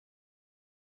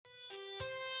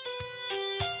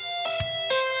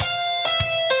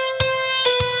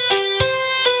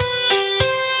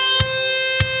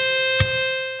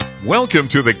Welcome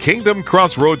to the Kingdom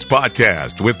Crossroads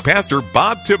Podcast with Pastor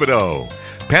Bob Thibodeau.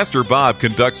 Pastor Bob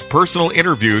conducts personal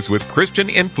interviews with Christian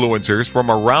influencers from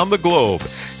around the globe,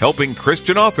 helping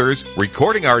Christian authors,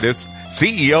 recording artists,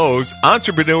 CEOs,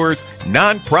 entrepreneurs,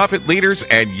 nonprofit leaders,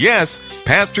 and yes,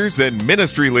 pastors and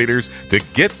ministry leaders to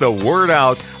get the word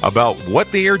out about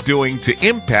what they are doing to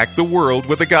impact the world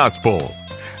with the gospel.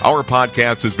 Our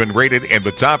podcast has been rated in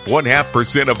the top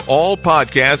 0.5% of all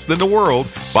podcasts in the world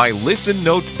by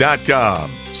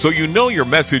listennotes.com, so you know your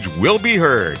message will be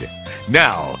heard.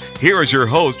 Now, here is your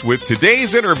host with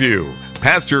today's interview,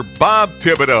 Pastor Bob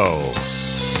Thibodeau.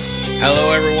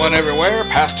 Hello, everyone, everywhere.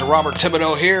 Pastor Robert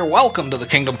Thibodeau here. Welcome to the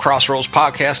Kingdom Crossroads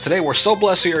Podcast. Today, we're so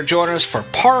blessed you're joining us for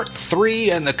part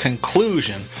 3 and the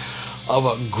conclusion of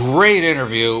a great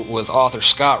interview with author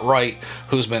Scott Wright,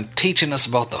 who's been teaching us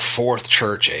about the fourth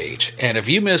church age. And if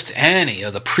you missed any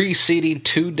of the preceding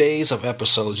 2 days of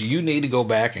episodes, you need to go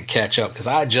back and catch up, because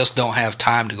I just don't have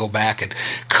time to go back and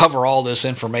cover all this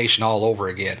information all over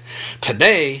again.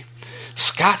 Today,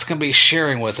 Scott's going to be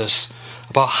sharing with us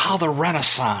about how the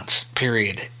Renaissance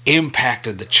period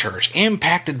impacted the church,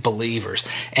 impacted believers,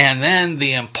 and then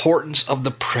the importance of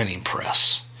the printing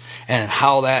press, and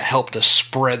how that helped to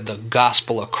spread the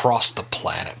gospel across the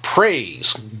planet.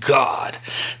 Praise God.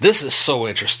 This is so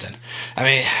interesting. I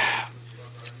mean,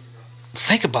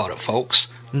 think about it,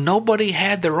 folks. Nobody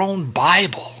had their own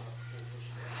Bible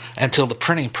until the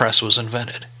printing press was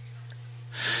invented.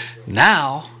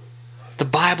 Now, the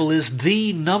Bible is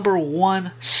the number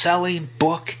 1 selling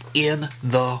book in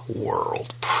the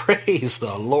world. Praise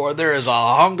the Lord. There is a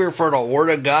hunger for the Word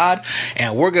of God,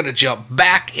 and we're going to jump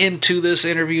back into this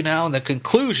interview now and the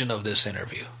conclusion of this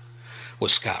interview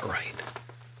with Scott Wright.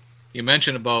 You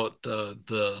mentioned about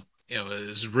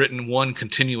it's written one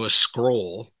continuous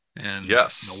scroll, and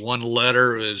yes, one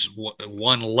letter is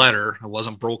one letter. It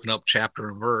wasn't broken up chapter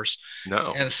and verse.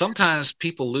 No, and sometimes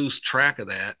people lose track of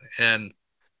that, and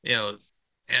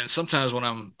And sometimes when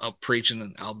I'm up preaching,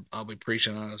 and I'll be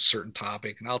preaching on a certain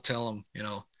topic, and I'll tell them,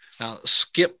 now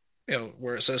skip,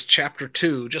 where it says chapter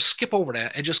 2, just skip over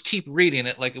that and just keep reading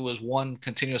it like it was one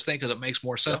continuous thing, because it makes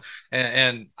more sense. Yeah.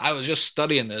 And I was just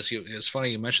studying this. It's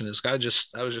funny you mentioned this. I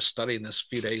was just studying this a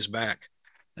few days back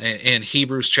in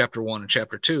Hebrews chapter 1 and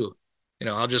chapter 2.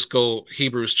 I'll just go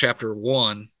Hebrews chapter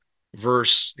 1,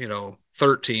 verse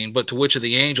 13, but to which of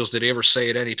the angels did he ever say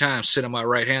at any time, sit on my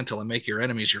right hand till I make your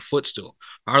enemies your footstool?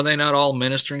 Are they not all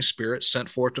ministering spirits sent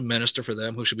forth to minister for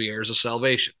them who should be heirs of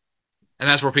salvation? And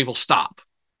that's where people stop.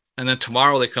 And then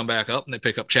tomorrow they come back up and they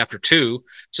pick up chapter 2.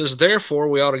 It says, therefore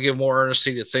we ought to give more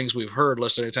earnestly to things we've heard,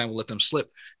 lest any time we let them slip.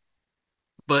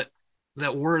 But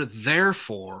that word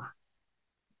therefore,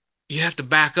 you have to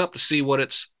back up to see what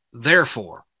it's there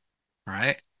for,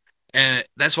 right? And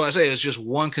that's why I say it's just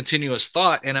one continuous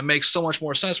thought, and it makes so much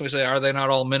more sense when we say, are they not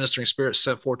all ministering spirits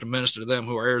sent forth to minister to them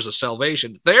who are heirs of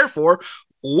salvation? Therefore,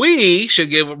 we should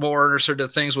give more earnestly to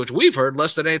things which we've heard,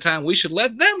 lest at any time we should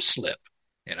let them slip.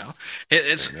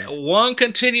 It's one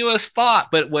continuous thought,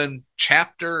 but when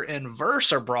chapter and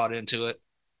verse are brought into it,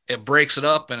 it breaks it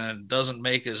up, and it doesn't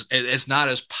make it's not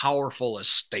as powerful a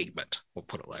statement. We'll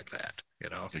put it like that.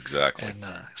 Exactly. And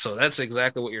so that's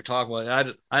exactly what you're talking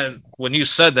about. I when you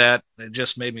said that, it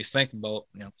just made me think about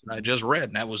what I just read,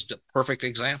 and that was the perfect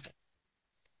example.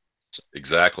 So,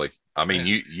 exactly. I mean,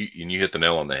 you hit the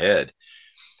nail on the head.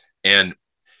 And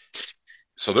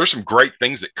so there's some great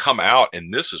things that come out,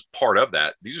 and this is part of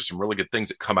that. These are some really good things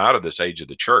that come out of this age of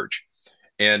the church.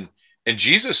 And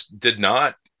Jesus did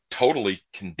not totally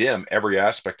condemn every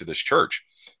aspect of this church.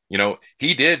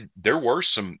 He did. There were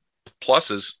some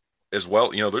pluses as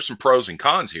well. There's some pros and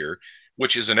cons here,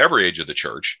 which is in every age of the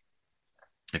church.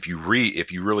 If you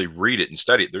really read it and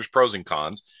study it, there's pros and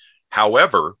cons.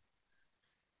 However,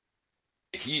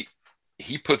 he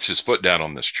puts his foot down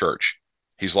on this church.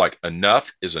 He's like,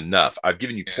 enough is enough. I've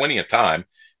given you plenty of time.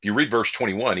 If you read verse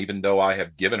 21, even though I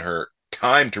have given her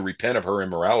time to repent of her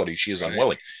immorality, she is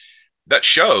unwilling. That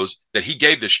shows that he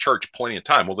gave this church plenty of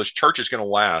time. Well, this church is going to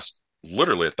last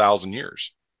literally 1,000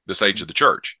 years, this age of the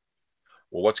church.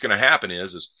 Well, what's going to happen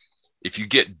is if you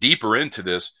get deeper into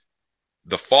this,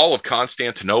 the fall of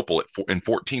Constantinople in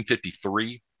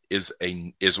 1453 is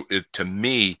to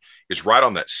me is right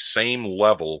on that same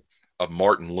level of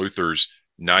Martin Luther's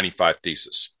 95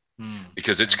 Thesis,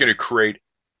 because it's going to create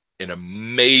an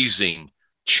amazing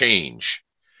change.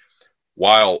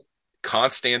 While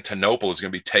Constantinople is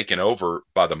going to be taken over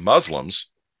by the Muslims,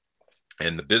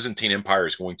 and the Byzantine Empire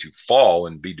is going to fall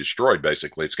and be destroyed,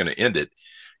 basically, it's going to end it.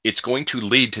 It's going to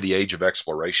lead to the age of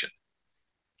exploration,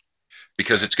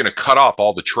 because it's going to cut off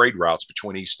all the trade routes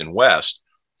between East and West,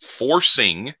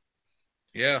 forcing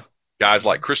guys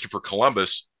like Christopher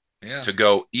Columbus to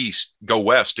go east, go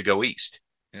west to go east.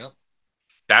 Yep.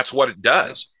 That's what it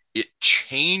does. Yep. It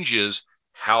changes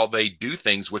how they do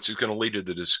things, which is going to lead to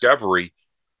the discovery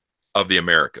of the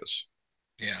Americas.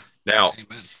 Yeah. Now,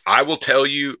 Amen. I will tell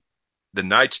you, the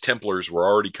Knights Templars were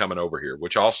already coming over here,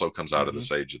 which also comes out of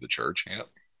this age of the church. Yep.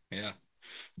 Yeah.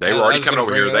 They were already coming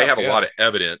over here. They have a lot of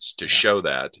evidence to show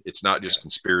that. It's not just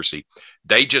conspiracy.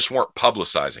 They just weren't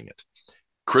publicizing it.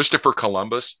 Christopher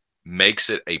Columbus makes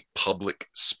it a public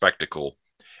spectacle.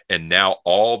 And now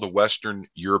all the Western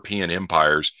European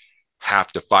empires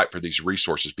have to fight for these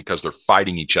resources because they're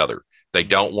fighting each other. They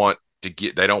don't want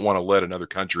to let another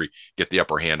country get the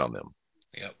upper hand on them.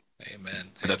 Yep.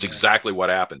 Amen. And that's exactly what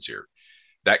happens here.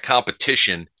 That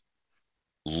competition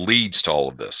leads to all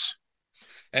of this.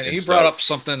 And you brought up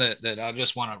something that I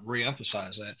just want to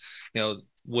reemphasize, that,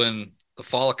 when the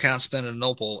fall of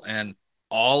Constantinople and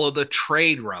all of the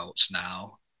trade routes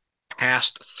now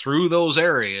passed through those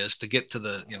areas to get to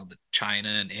the China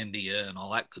and India and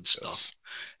all that good stuff. Yes.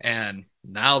 And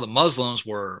now the Muslims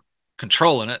were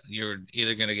controlling it. You're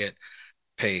either going to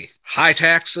pay high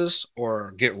taxes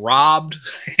or get robbed,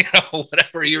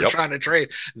 whatever you're trying to trade.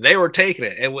 They were taking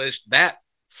it. It was that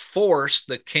forced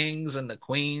the kings and the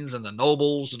queens and the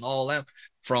nobles and all that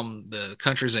from the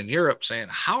countries in Europe saying,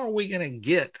 how are we going to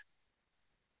get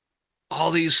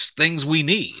all these things we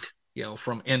need,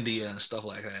 from India and stuff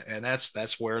like that? And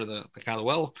that's where the kind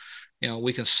of,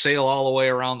 we can sail all the way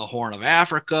around the Horn of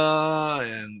Africa,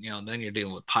 and, then you're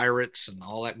dealing with pirates and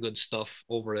all that good stuff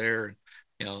over there,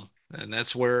 and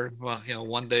that's where,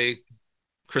 one day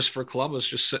Christopher Columbus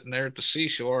just sitting there at the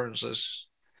seashore and says,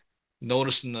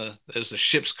 noticing as the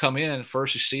ships come in,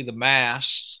 first you see the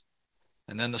masts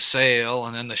and then the sail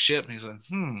and then the ship, and he's like,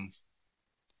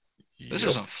 this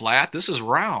isn't flat, this is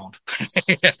round.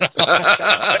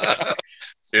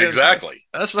 Exactly.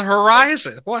 That's the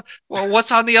horizon.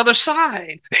 What's on the other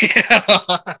side?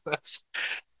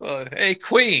 Hey,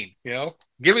 Queen,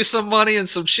 give me some money and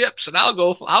some ships, and I'll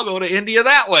go to India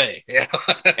that way.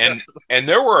 and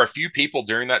there were a few people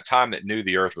during that time that knew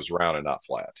the earth was round and not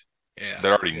flat. Yeah.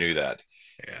 That already knew that.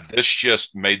 Yeah. This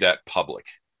just made that public.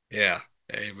 Yeah.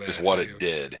 Amen. Is what it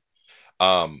did.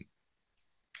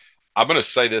 I'm going to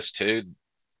say this too,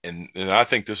 and I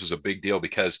think this is a big deal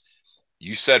because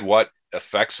you said what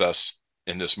affects us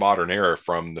in this modern era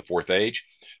from the Fourth Age.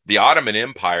 The Ottoman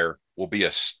Empire will be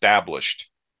established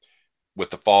with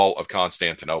the fall of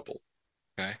Constantinople.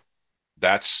 Okay.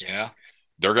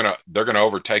 They're gonna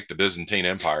overtake the Byzantine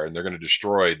Empire, and they're gonna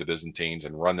destroy the Byzantines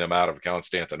and run them out of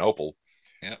Constantinople.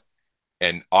 Yep.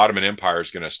 And Ottoman Empire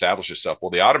is going to establish itself. Well,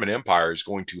 the Ottoman Empire is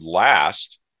going to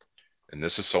last, and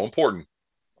this is so important.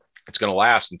 It's going to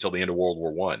last until the end of World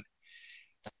War I.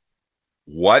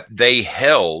 What they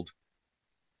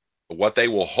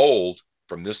will hold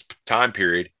from this time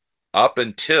period up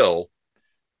until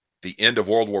the end of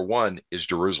World War I is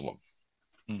Jerusalem.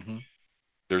 Mm-hmm.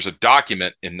 There's a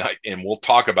document and we'll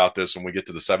talk about this when we get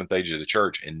to the Seventh Age of the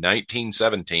Church. In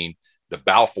 1917, the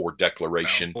Balfour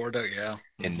Declaration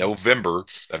in November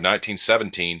of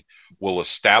 1917 will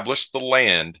establish the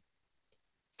land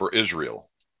for Israel.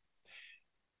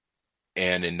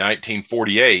 And in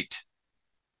 1948,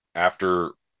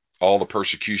 after all the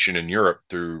persecution in Europe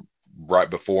through right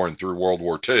before and through World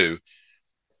War II,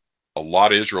 a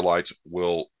lot of Israelites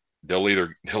they'll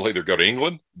either go to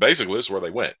England. Basically, this is where they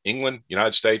went: England,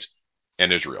 United States,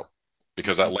 and Israel,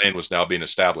 because that land was now being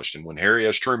established. And when Harry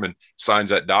S. Truman signs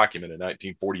that document in May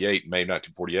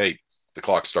 1948, the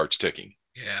clock starts ticking.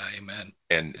 Yeah, amen.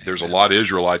 And there's a lot of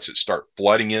Israelites that start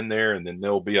flooding in there, and then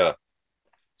there'll be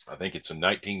I think it's in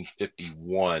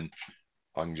 1951.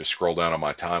 I can just scroll down on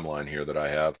my timeline here that I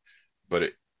have, but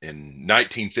in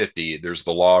 1950, there's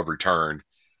the Law of Return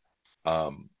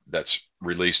that's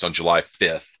released on July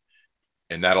 5th,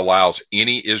 and that allows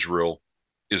any Israeli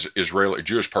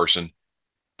Jewish person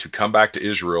to come back to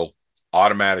Israel,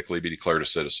 automatically be declared a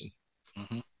citizen.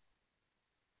 Mm-hmm.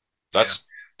 That's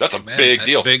a big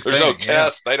deal. There's no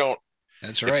test. They don't.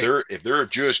 That's right. If they're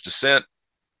of Jewish descent,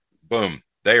 boom,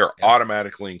 they are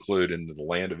automatically included into the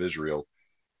land of Israel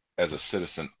as a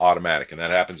citizen, automatic. And that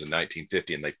happens in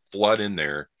 1950, and they flood in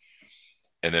there,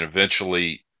 and then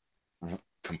eventually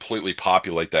completely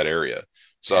populate that area.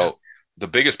 So the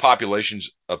biggest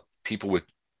populations of people with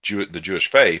the Jewish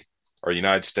faith are the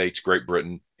United States, Great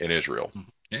Britain, and Israel.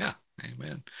 Yeah,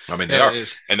 amen. I mean, they are,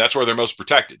 and that's where they're most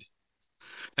protected.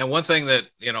 And one thing that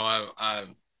I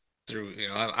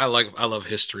love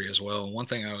history as well. And one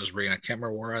thing I was reading, I can't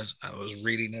remember where I was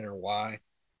reading it or why,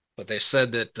 but they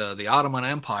said that the Ottoman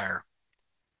Empire,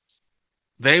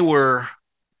 they were,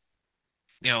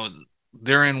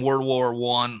 during World War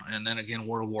One and then again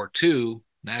World War Two,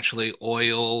 naturally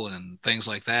oil and things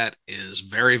like that is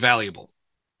very valuable.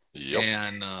 Yep.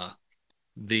 And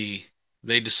the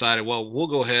they decided, well, we'll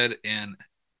go ahead and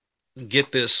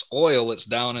get this oil that's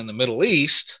down in the Middle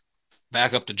East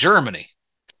back up to Germany.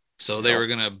 So they Yep. were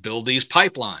going to build these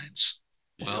pipelines.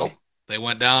 Well, Yep. they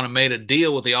went down and made a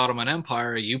deal with the Ottoman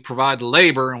Empire. You provide the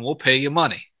labor and we'll pay you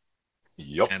money.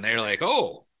 Yep. And they're like,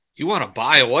 oh, you want to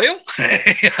buy oil?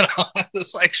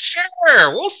 It's like,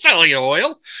 sure, we'll sell you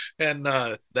oil. And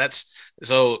that's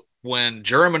so when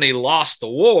Germany lost the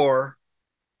war,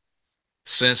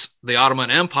 since the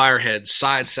Ottoman Empire had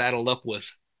side saddled up with,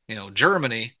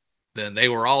 Germany, then they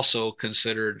were also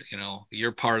considered,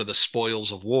 you're part of the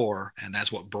spoils of war, and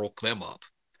that's what broke them up.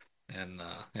 And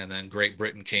then Great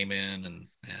Britain came in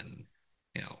and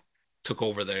you know took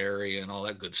over the area and all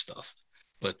that good stuff.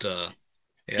 But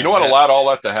yeah, You know what allowed all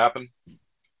that to happen?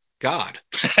 God.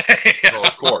 Well,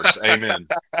 of course, amen.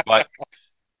 But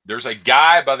there's a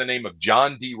guy by the name of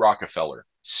John D. Rockefeller,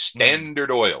 Standard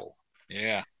Oil.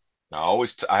 Yeah. Now,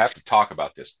 I have to talk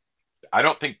about this. I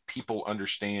don't think people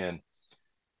understand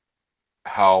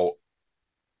how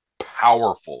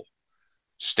powerful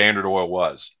Standard Oil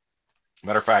was.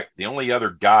 Matter of fact, the only other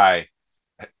guy,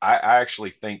 I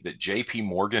actually think that J.P.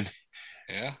 Morgan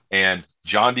Yeah. and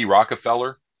John D.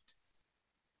 Rockefeller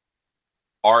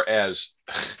are as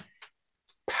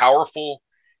powerful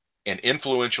and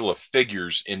influential of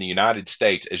figures in the United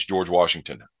States as George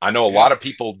Washington. I know a lot of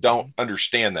people don't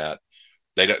understand that.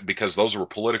 They don't, because those were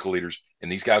political leaders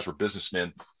and these guys were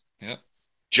businessmen. Yeah.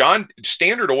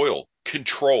 Standard Oil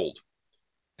controlled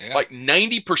like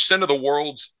 90% of the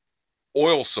world's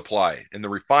oil supply in the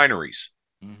refineries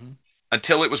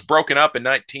until it was broken up in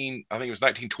I think it was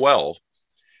 1912.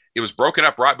 It was broken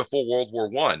up right before World War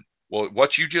I. Well,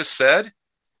 what you just said,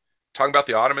 talking about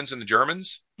the Ottomans and the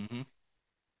Germans,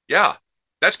 yeah,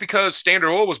 that's because Standard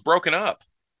Oil was broken up.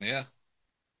 Yeah.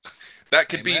 That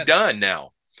could be done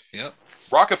now. Yep.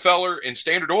 Rockefeller and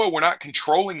Standard Oil were not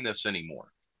controlling this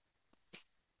anymore.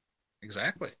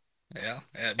 Exactly. Yeah.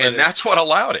 And that's what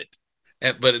allowed it.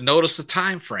 But notice the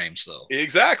time frames, though.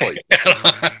 Exactly.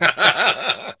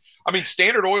 I mean,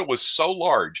 Standard Oil was so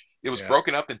large, it was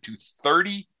broken up into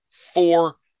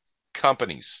 34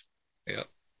 companies. Yep.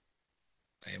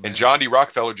 Amen. And John D.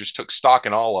 Rockefeller just took stock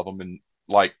in all of them and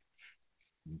like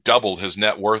doubled his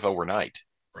net worth overnight.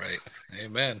 Right.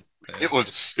 Amen. It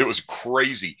was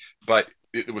crazy, but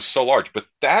it was so large. But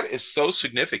that is so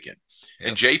significant. Yep.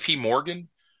 And J.P. Morgan,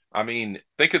 I mean,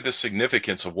 think of the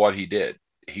significance of what he did.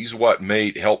 He's what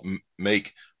helped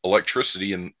make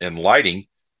electricity and lighting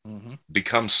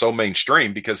become so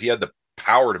mainstream because he had the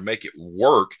power to make it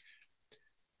work.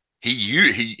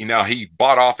 He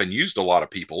bought off and used a lot of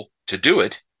people to do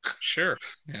it. Sure.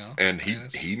 Yeah. And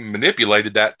he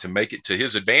manipulated that to make it to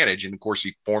his advantage. And of course,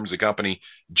 he forms the company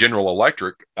General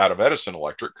Electric out of Edison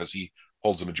Electric because he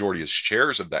holds the majority of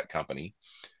shares of that company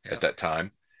at that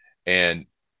time. And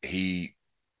he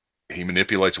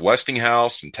manipulates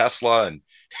Westinghouse and Tesla and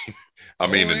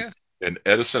and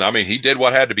Edison. I mean, he did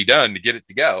what had to be done to get it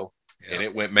to go, and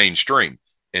it went mainstream.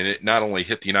 And it not only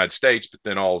hit the United States, but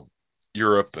then all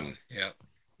Europe and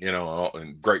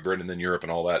and Great Britain and then Europe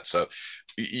and all that. So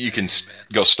you can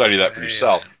go study that for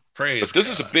yourself. But this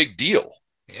is a big deal.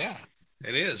 Yeah,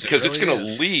 it is. Because it's going to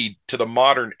lead to the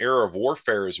modern era of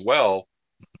warfare as well,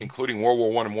 including World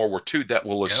War I and World War II, that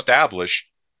will establish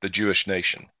the Jewish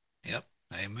nation. Yep.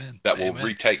 Amen. That will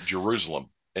retake Jerusalem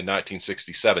in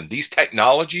 1967. These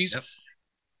technologies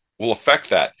will affect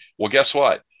that. Well, guess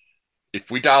what?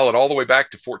 If we dial it all the way back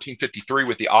to 1453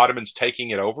 with the Ottomans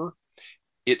taking it over,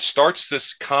 it starts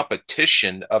this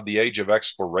competition of the age of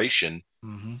exploration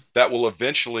that will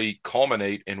eventually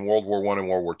culminate in World War I and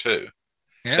World War II.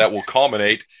 Yeah. That will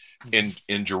culminate in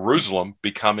Jerusalem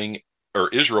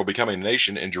Israel becoming a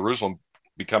nation and Jerusalem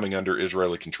becoming under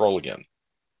Israeli control again.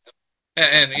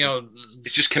 And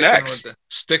it just connects.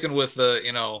 Sticking with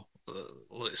the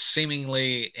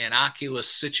seemingly innocuous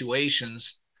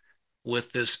situations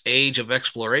with this age of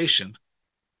exploration.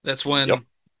 That's when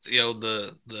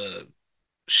the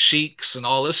sheiks and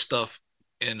all this stuff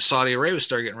in Saudi Arabia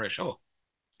start getting rich. Oh,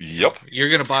 you're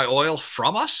going to buy oil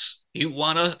from us? You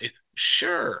want to?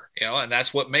 Sure, and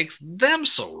that's what makes them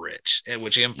so rich, and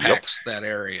which impacts that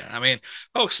area. I mean,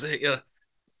 folks,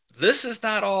 this is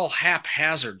not all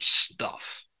haphazard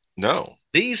stuff. No.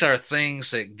 These are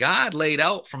things that God laid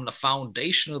out from the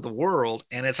foundation of the world,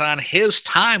 and it's on his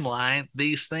timeline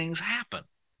these things happen.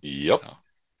 Yep.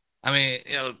 I mean,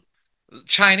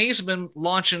 Chinese have been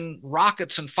launching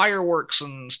rockets and fireworks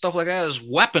and stuff like that as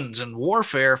weapons and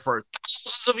warfare for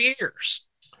thousands of years.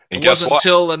 And it guess wasn't what?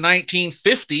 until the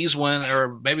 1950s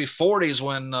or maybe 40s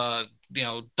when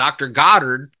Dr.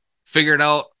 Goddard figured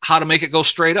out how to make it go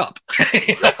straight up.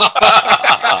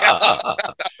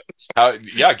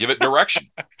 Yeah, give it direction.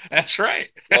 That's right.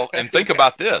 Well, and think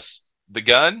about this. The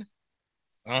gun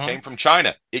came from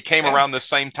China. It came Yeah. around the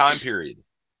same time period.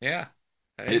 Yeah.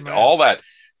 All that,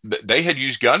 they had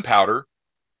used gunpowder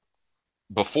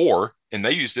before, and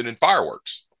they used it in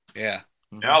fireworks. Yeah.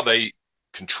 Now they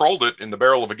controlled it in the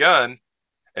barrel of a gun,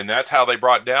 and that's how they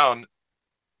brought down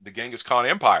the Genghis Khan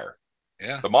Empire.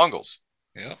 Yeah. The Mongols.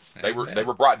 Yeah. They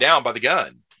were brought down by the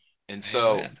gun. And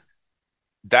so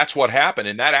that's what happened.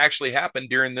 And that actually happened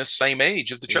during this same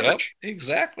age of the church. Yep,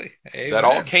 exactly. Amen. That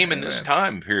all came in this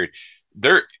time period.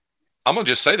 I'm going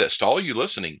to just say this to all you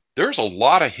listening. There's a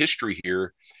lot of history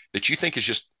here that you think is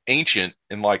just ancient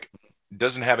and like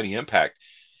doesn't have any impact.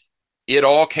 It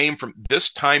all came from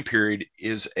this time period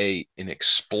is an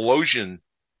explosion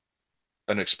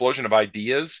of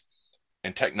ideas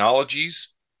and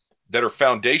technologies that are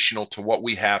foundational to what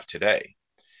we have today.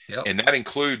 Yep. And that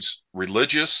includes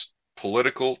religious,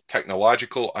 political,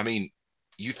 technological. I mean,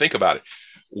 you think about it.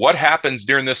 What happens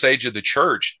during this age of the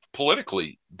church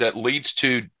politically that leads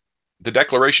to the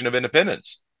Declaration of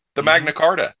Independence, the Magna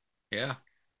Carta, the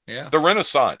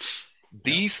Renaissance?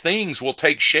 These things will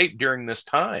take shape during this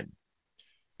time.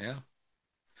 Yeah.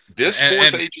 This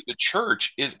fourth age of the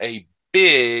church is a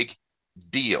big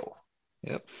deal.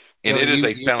 Yep. And it is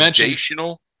a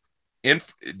foundational,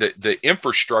 the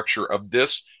infrastructure of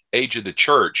this age of the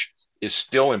church is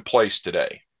still in place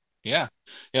today. Yeah.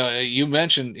 You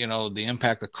mentioned, the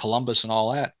impact of Columbus and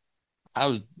all that. I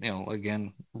was,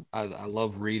 again, I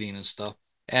love reading and stuff.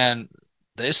 And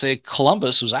they say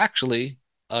Columbus was actually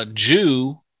a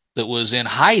Jew that was in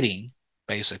hiding,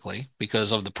 basically,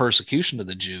 because of the persecution of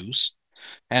the Jews.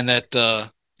 And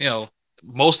that,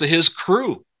 most of his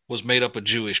crew was made up of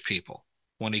Jewish people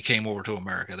when he came over to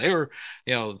America.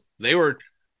 They were,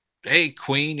 hey,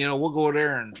 Queen, we'll go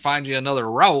there and find you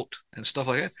another route and stuff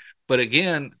like that. But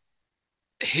again,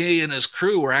 he and his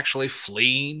crew were actually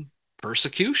fleeing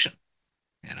persecution,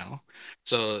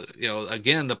 So,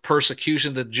 again, the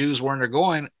persecution that Jews were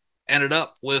undergoing ended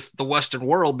up with the Western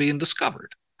world being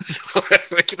discovered.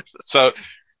 So,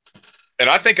 and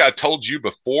I think I told you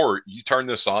before you turned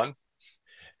this on,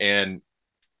 and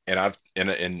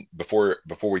before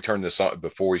we turned this on,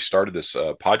 before we started this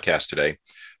podcast today,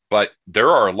 but there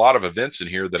are a lot of events in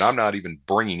here that I'm not even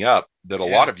bringing up that a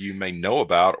lot of you may know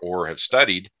about or have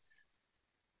studied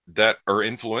that are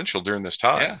influential during this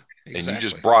time. Yeah, exactly. And you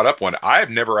just brought up one. I have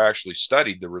never actually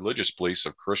studied the religious beliefs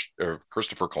of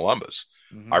Christopher Columbus.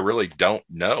 I really don't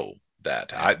know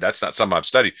that. That's not something I've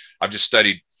studied. I've just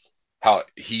studied how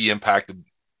he impacted,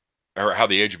 or how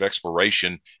the age of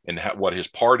exploration and what his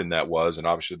part in that was, and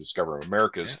obviously the discovery of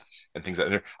Americas and things like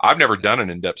that. I've never done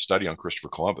an in-depth study on Christopher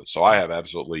Columbus, so I have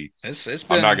absolutely.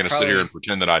 I'm not going to sit here and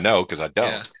pretend that I know, because I don't.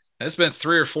 Yeah. It's been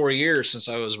 3 or 4 years since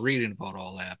I was reading about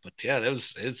all that, but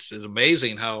it's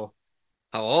amazing how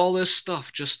all this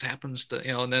stuff just happens to,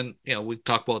 and then we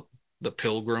talk about the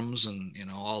Pilgrims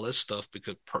and all this stuff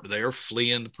because they're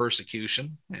fleeing the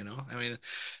persecution. I mean,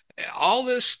 all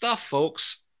this stuff,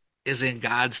 folks, is in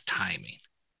God's timing.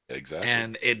 Exactly.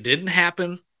 And it didn't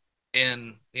happen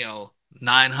in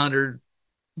 900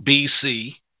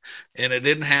 BC, and it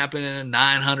didn't happen in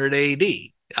 900 AD.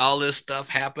 All this stuff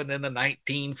happened in the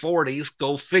 1940s.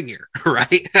 Go figure,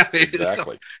 right?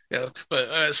 Exactly.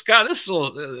 But Scott, this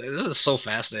is so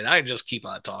fascinating. I can just keep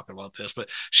on talking about this, but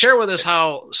share with us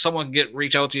how someone can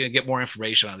reach out to you and get more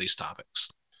information on these topics.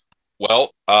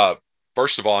 Well,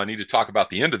 first of all, I need to talk about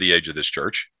the end of the age of this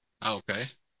church. Okay.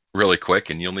 Really quick,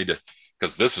 and you'll need to,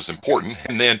 because this is important,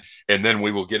 and then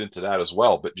we will get into that as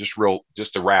well. But just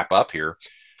to wrap up here,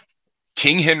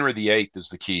 King Henry VIII is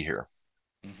the key here.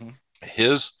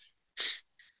 His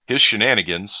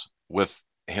shenanigans with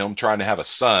him trying to have a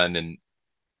son and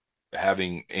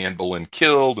having Anne Boleyn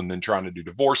killed, and then trying to do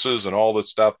divorces and all this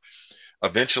stuff,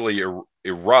 eventually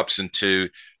erupts into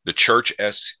the church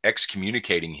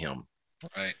excommunicating him.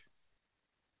 Right.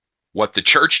 What the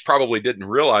church probably didn't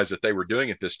realize that they were doing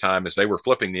at this time is they were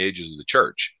flipping the ages of the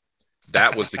church.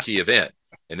 That was the key event.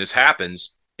 And this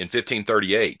happens in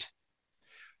 1538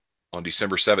 on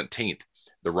December 17th.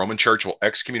 The Roman Church will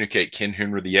excommunicate King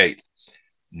Henry VIII.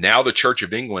 Now the Church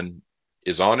of England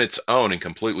is on its own and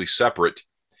completely separate.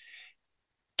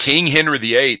 King Henry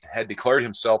VIII had declared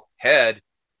himself head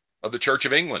of the Church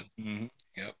of England.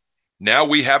 Yep. Now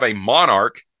we have a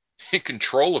monarch in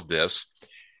control of this,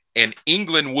 and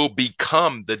England will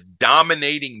become the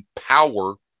dominating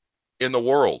power in the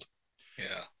world.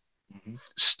 Yeah.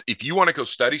 If you want to go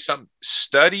study something,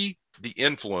 study the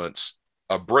influence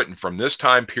of Britain from this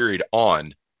time period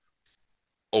on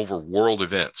over world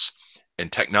events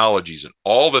and technologies and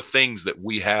all the things that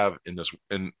we have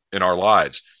in our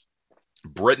lives.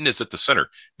 Britain is at the center.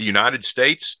 The United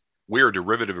States, we're a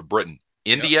derivative of Britain.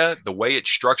 India, the way it's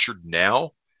structured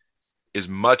now, is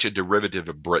much a derivative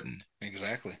of Britain.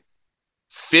 Exactly.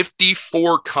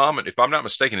 54 if I'm not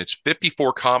mistaken, it's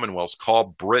 54 commonwealths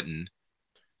call Britain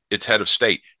its head of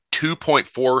state.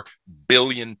 2.4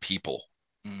 billion people.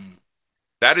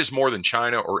 That is more than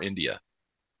China or India.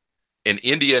 And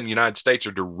India and the United States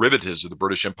are derivatives of the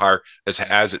British Empire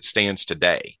as it stands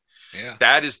today. Yeah.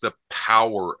 That is the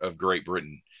power of Great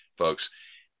Britain, folks.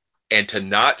 And to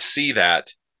not see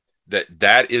that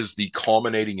is the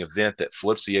culminating event that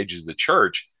flips the ages of the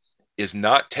church is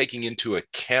not taking into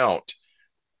account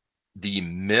the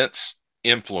immense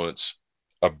influence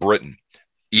of Britain,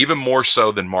 even more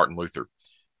so than Martin Luther.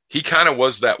 He kind of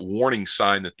was that warning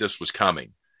sign that this was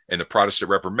coming, and the Protestant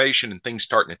Reformation and things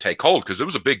starting to take hold, because it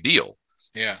was a big deal.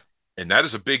 Yeah. And that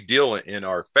is a big deal in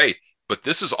our faith. But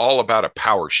this is all about a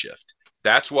power shift.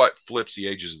 That's what flips the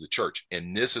ages of the church.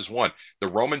 And this is one. The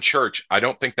Roman church, I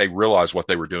don't think they realized what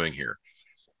they were doing here.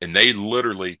 And they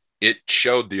literally, it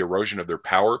showed the erosion of their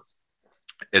power.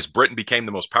 As Britain became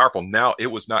the most powerful, now it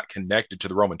was not connected to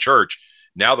the Roman church.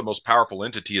 Now the most powerful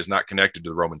entity is not connected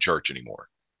to the Roman church anymore,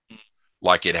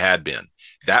 like it had been.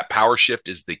 That power shift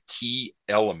is the key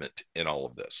element in all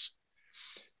of this.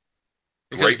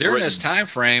 Because during this time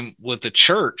frame with the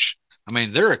church, I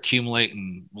mean, they're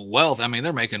accumulating wealth. I mean,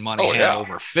 they're making money hand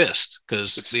over fist,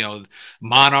 because,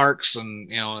 monarchs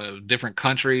and, different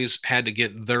countries had to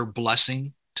get their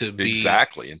blessing to be.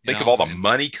 Exactly. And think of all the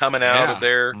money coming out of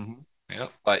there. Mm-hmm.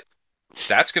 Yep. But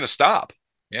that's going to stop.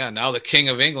 Yeah. Now the King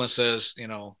of England says,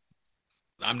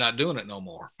 I'm not doing it no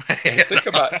more.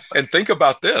 think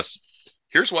about this.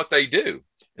 Here's what they do.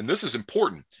 And this is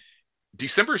important.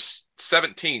 December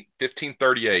 17th,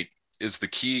 1538 is the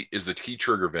key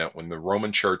trigger event when the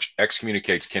Roman church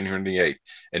excommunicates King Henry VIII.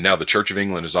 And now the Church of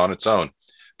England is on its own.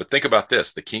 But think about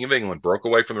this. The King of England broke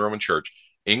away from the Roman church.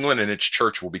 England and its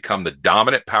church will become the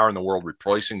dominant power in the world,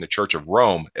 replacing the Church of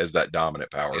Rome as that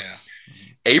dominant power. Yeah.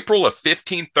 April of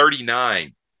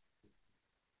 1539.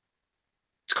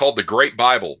 It's called the Great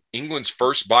Bible. England's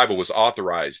first Bible was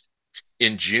authorized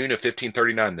in June of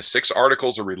 1539. The 6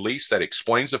 articles are released that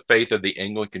explains the faith of the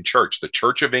Anglican Church. The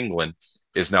Church of England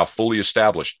is now fully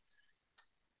established.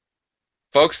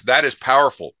 Folks, that is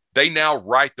powerful. They now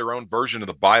write their own version of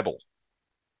the Bible.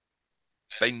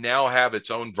 They now have its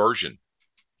own version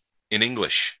in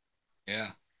English.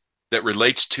 Yeah. That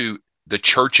relates to the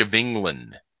Church of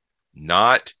England,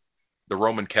 not the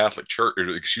Roman Catholic Church,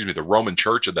 the Roman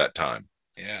Church of that time.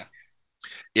 Yeah.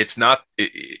 It's not,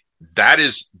 that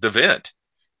is the event.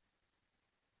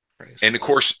 And of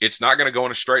course, it's not going to go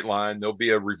in a straight line. There'll be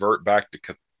a revert back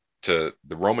to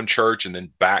the Roman Church and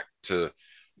then back to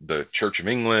the Church of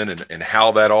England, and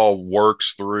how that all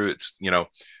works through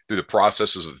through the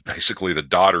processes of basically the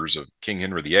daughters of King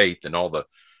Henry VIII and all the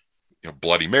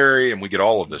Bloody Mary, and we get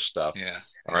all of this stuff. Yeah.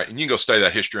 All right. And you can go study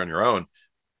that history on your own.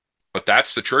 But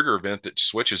that's the trigger event that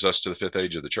switches us to the 5th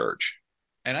age of the church.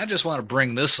 And I just want to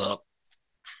bring this up.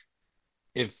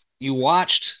 If you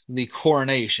watched the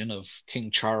coronation of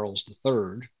King Charles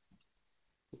III,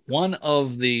 one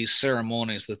of the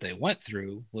ceremonies that they went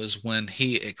through was when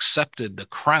he accepted the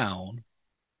crown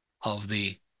of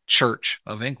the Church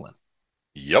of England.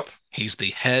 Yep. He's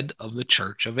the head of the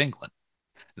Church of England.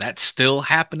 That's still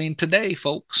happening today,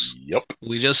 folks. Yep.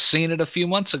 We just seen it a few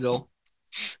months ago.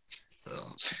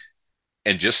 So.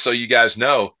 And just so you guys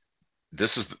know,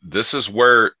 this is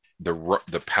where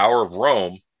the power of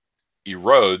Rome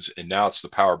erodes, and now it's the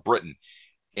power of Britain.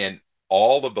 And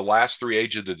all of the last 3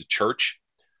 ages of the church,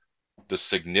 the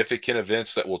significant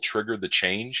events that will trigger the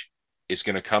change is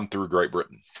going to come through Great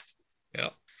Britain.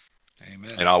 Yep.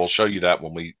 Amen. And I will show you that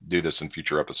when we do this in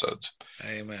future episodes.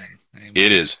 Amen. Amen.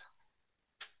 It is.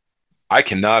 I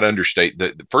cannot understate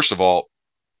that. First of all,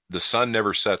 the sun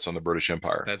never sets on the British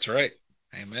Empire. That's right.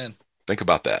 Amen. Think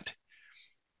about that.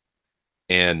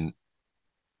 And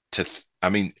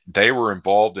they were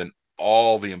involved in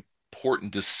all the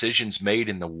important decisions made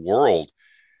in the world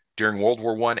during World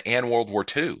War I and World War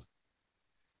II.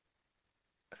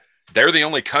 They're the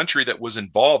only country that was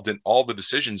involved in all the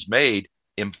decisions made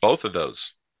in both of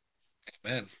those.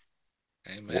 Amen.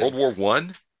 Amen. World War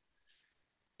I,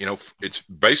 it's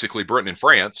basically Britain and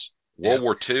France. World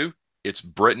War II, it's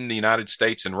Britain, the United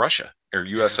States, and Russia, or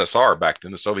USSR back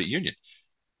in the Soviet Union.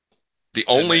 The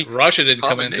only Russia didn't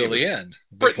come in until the end.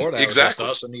 Before that, exactly. It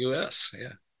was just us in the U.S.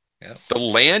 Yeah. The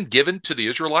land given to the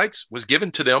Israelites was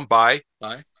given to them by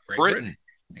Great Britain.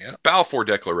 Yeah. Balfour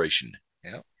Declaration.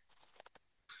 Yeah.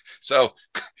 So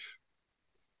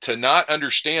to not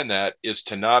understand that is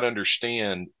to not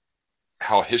understand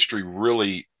how history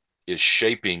really is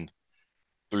shaping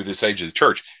through this age of the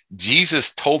church.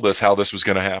 Jesus told us how this was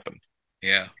going to happen.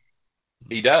 Yeah.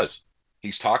 He does.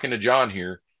 He's talking to John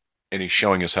here, and he's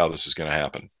showing us how this is going to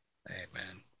happen.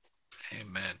 Amen.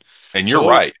 Amen. And So you're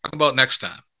what right. we'll talk about next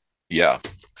time. Yeah,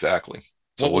 exactly.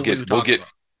 So What will we be talking about?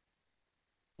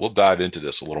 we'll dive into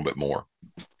this a little bit more.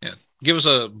 Yeah. Give us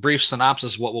a brief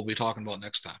synopsis of what we'll be talking about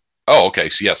next time. Oh, okay.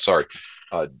 So yes, sorry.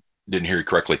 Didn't hear you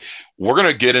correctly. We're going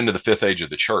to get into the fifth age of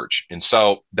the church. And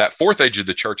so that fourth age of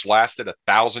the church lasted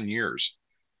 1,000 years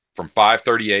from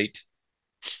 538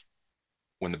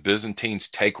 when the Byzantines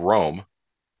take Rome.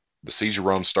 The siege of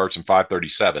Rome starts in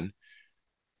 537.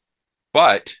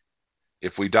 But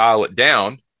if we dial it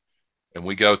down and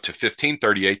we go to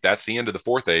 1538, that's the end of the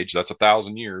fourth age. That's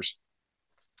 1,000 years.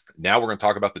 Now we're going to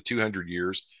talk about the 200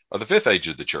 years of the fifth age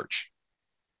of the church.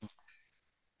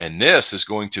 And this is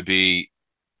going to be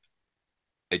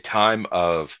a time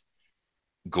of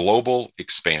global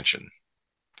expansion.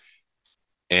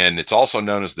 And it's also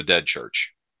known as the dead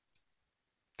church,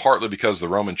 partly because the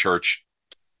Roman church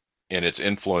and its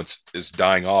influence is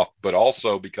dying off, but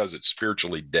also because it's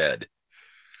spiritually dead.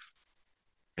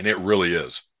 And it really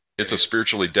is. It's a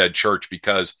spiritually dead church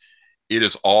because it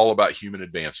is all about human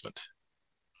advancement.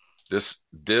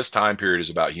 This time period is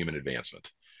about human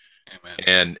advancement. Amen.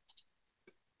 And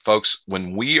folks,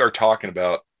 when we are talking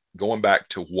about going back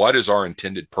to what is our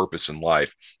intended purpose in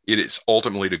life, it is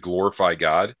ultimately to glorify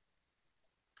God.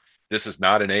 This is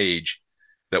not an age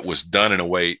that was done in a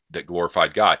way that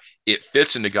glorified God. It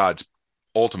fits into God's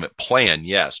ultimate plan,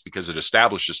 yes, because it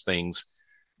establishes things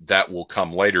that will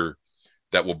come later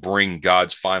that will bring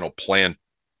God's final plan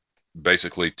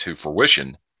basically to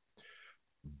fruition.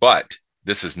 But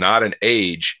this is not an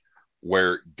age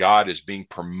where God is being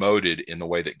promoted in the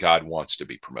way that God wants to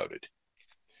be promoted.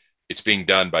 It's being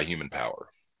done by human power.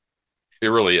 It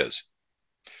really is.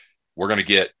 We're going to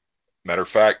get, matter of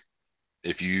fact,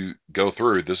 if you go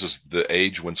through, this is the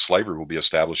age when slavery will be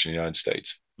established in the United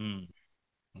States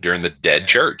during the dead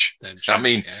church. I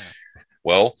mean,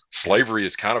 well, slavery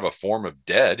is kind of a form of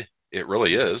dead. It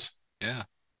really is. Yeah.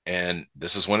 And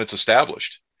this is when it's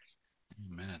established.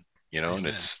 Amen. You know, Amen.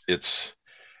 and it's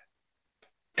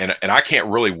and I can't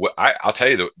really, I'll tell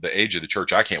you the age of the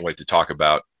church I can't wait to talk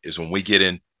about is when we get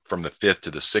in from the fifth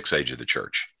to the sixth age of the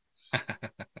church.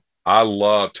 I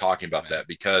love talking about that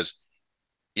because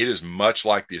it is much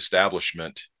like the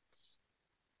establishment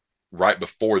right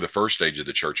before the first stage of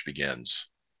the church begins.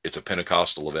 It's a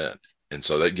Pentecostal event. And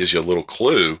so that gives you a little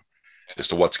clue as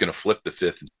to what's going to flip the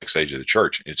fifth and sixth age of the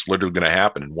church. It's literally going to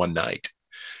happen in one night.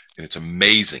 And it's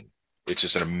amazing. It's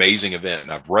just an amazing event.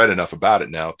 And I've read enough about it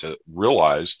now to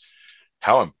realize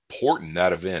how important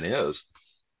that event is.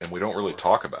 And we don't really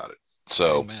talk about it.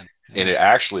 So, Amen. And it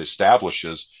actually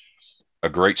establishes a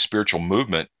great spiritual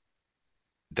movement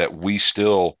that we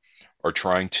still are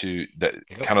trying to,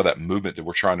 kind of that movement that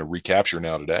we're trying to recapture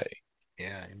now today.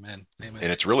 Yeah. Amen. Amen.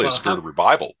 And it's really a spirit of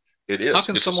revival. It is.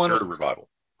 It's a spirit of revival.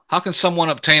 How can someone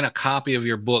obtain a copy of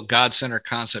your book, God-Centered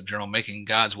Concept Journal, Making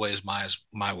God's Ways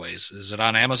My Ways? Is it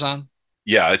on Amazon?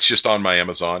 Yeah, it's just on my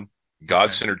Amazon.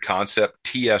 God-Centered Concept,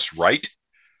 T.S. Wright.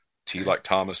 T like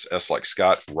Thomas, S like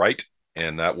Scott, Wright.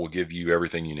 And that will give you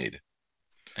everything you need.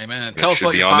 Amen. Tell us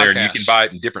about your podcast. It should be on there, and you can buy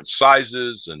it in different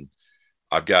sizes. And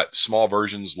I've got small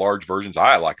versions, large versions.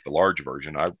 I like the large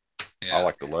version. I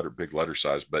like the big letter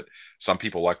size, but some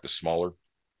people like the smaller.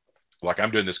 Like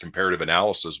I'm doing this comparative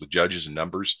analysis with judges and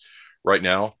numbers right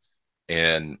now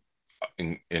and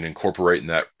incorporating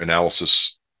that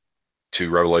analysis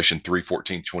to Revelation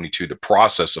 3:14-22, the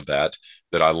process of that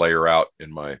I layer out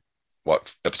in my,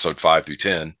 episode 5 through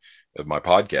 10 of my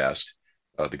podcast,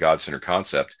 the God-Centered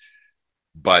Concept.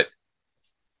 But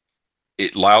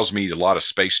it allows me a lot of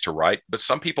space to write, but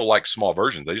some people like small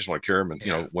versions. They just want to carry them,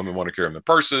 and women want to carry them in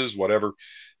purses, whatever.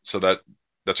 So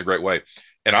that's a great way.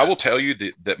 And I will tell you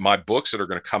that my books that are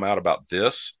going to come out about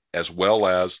this, as well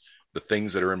as the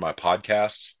things that are in my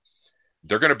podcasts,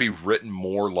 they're going to be written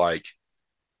more like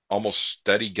almost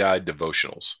study guide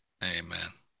devotionals. Amen.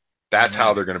 That's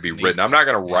how they're going to be written. I'm not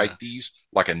going to write these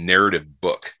like a narrative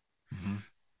book. Mm-hmm.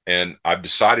 And I've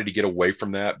decided to get away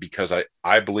from that because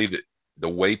I believe that the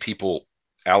way people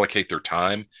allocate their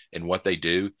time and what they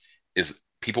do is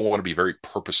people want to be very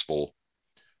purposeful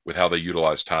with how they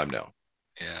utilize time now.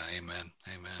 Yeah. Amen.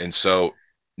 Amen. And so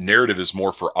narrative is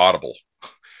more for audible,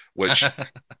 which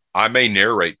I may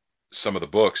narrate some of the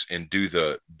books and do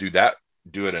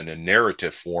it in a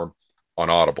narrative form on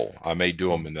Audible. I may do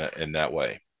them in that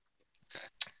way.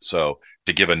 So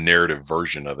to give a narrative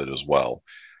version of it as well.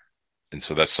 And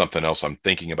so that's something else I'm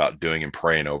thinking about doing and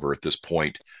praying over at this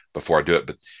point before I do it.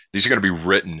 But these are going to be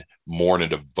written more in a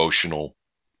devotional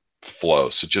flow.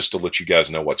 So just to let you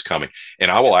guys know what's coming. And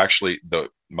I will actually,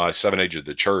 my 7 Age of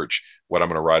the Church, what I'm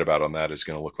going to write about on that is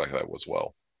going to look like that as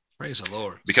well. Praise the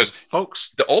Lord. Because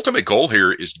folks, the ultimate goal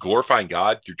here is glorifying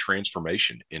God through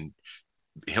transformation, in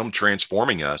him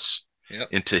transforming us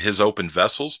into his open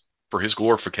vessels for his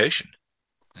glorification.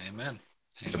 Amen.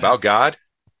 It's about God,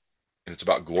 and it's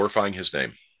about glorifying his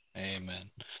name.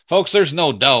 Amen. Folks, there's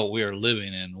no doubt we are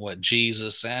living in what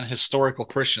Jesus and historical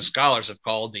Christian scholars have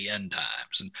called the end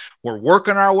times. And we're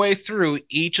working our way through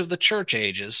each of the church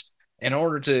ages in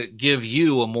order to give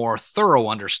you a more thorough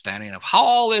understanding of how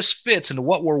all this fits into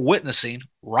what we're witnessing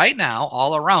right now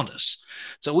all around us.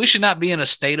 So we should not be in a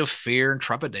state of fear and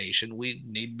trepidation. We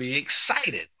need to be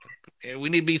excited. We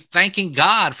need to be thanking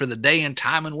God for the day and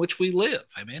time in which we live.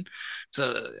 Amen.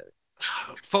 So,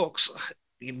 folks,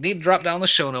 you need to drop down the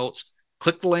show notes,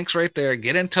 click the links right there,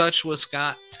 get in touch with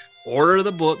Scott, order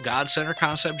the book, God Center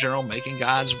Concept Journal, Making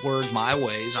God's Word My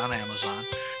Ways on Amazon.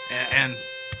 And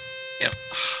you know,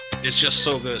 it's just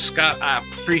so good. Scott, I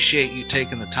appreciate you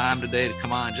taking the time today to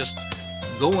come on, just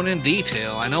going in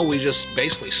detail. I know we just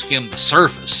basically skimmed the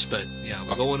surface, but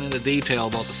going into detail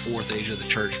about the fourth age of the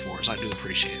church for us. I do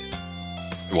appreciate it.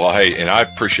 Well, hey, and I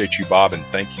appreciate you, Bob, and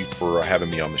thank you for having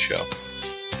me on the show.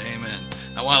 Amen.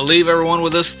 I want to leave everyone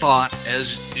with this thought.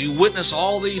 As you witness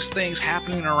all these things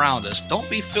happening around us, don't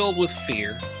be filled with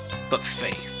fear, but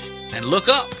faith. And look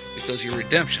up, because your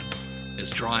redemption is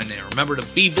drawing near. Remember to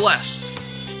be blessed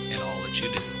in all that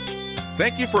you do.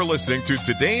 Thank you for listening to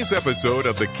today's episode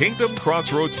of the Kingdom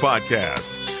Crossroads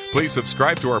Podcast. Please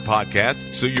subscribe to our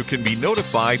podcast so you can be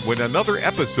notified when another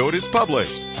episode is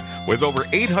published. With over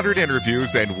 800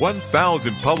 interviews and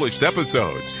 1,000 published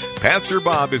episodes, Pastor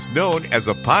Bob is known as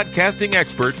a podcasting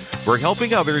expert for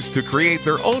helping others to create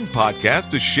their own podcast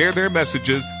to share their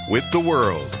messages with the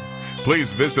world.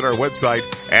 Please visit our website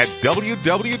at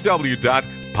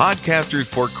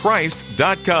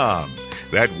www.podcastersforchrist.com.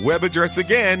 That web address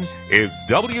again is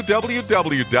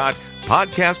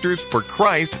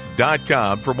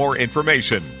www.podcastersforchrist.com for more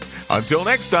information. Until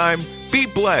next time, be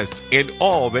blessed in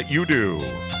all that you do.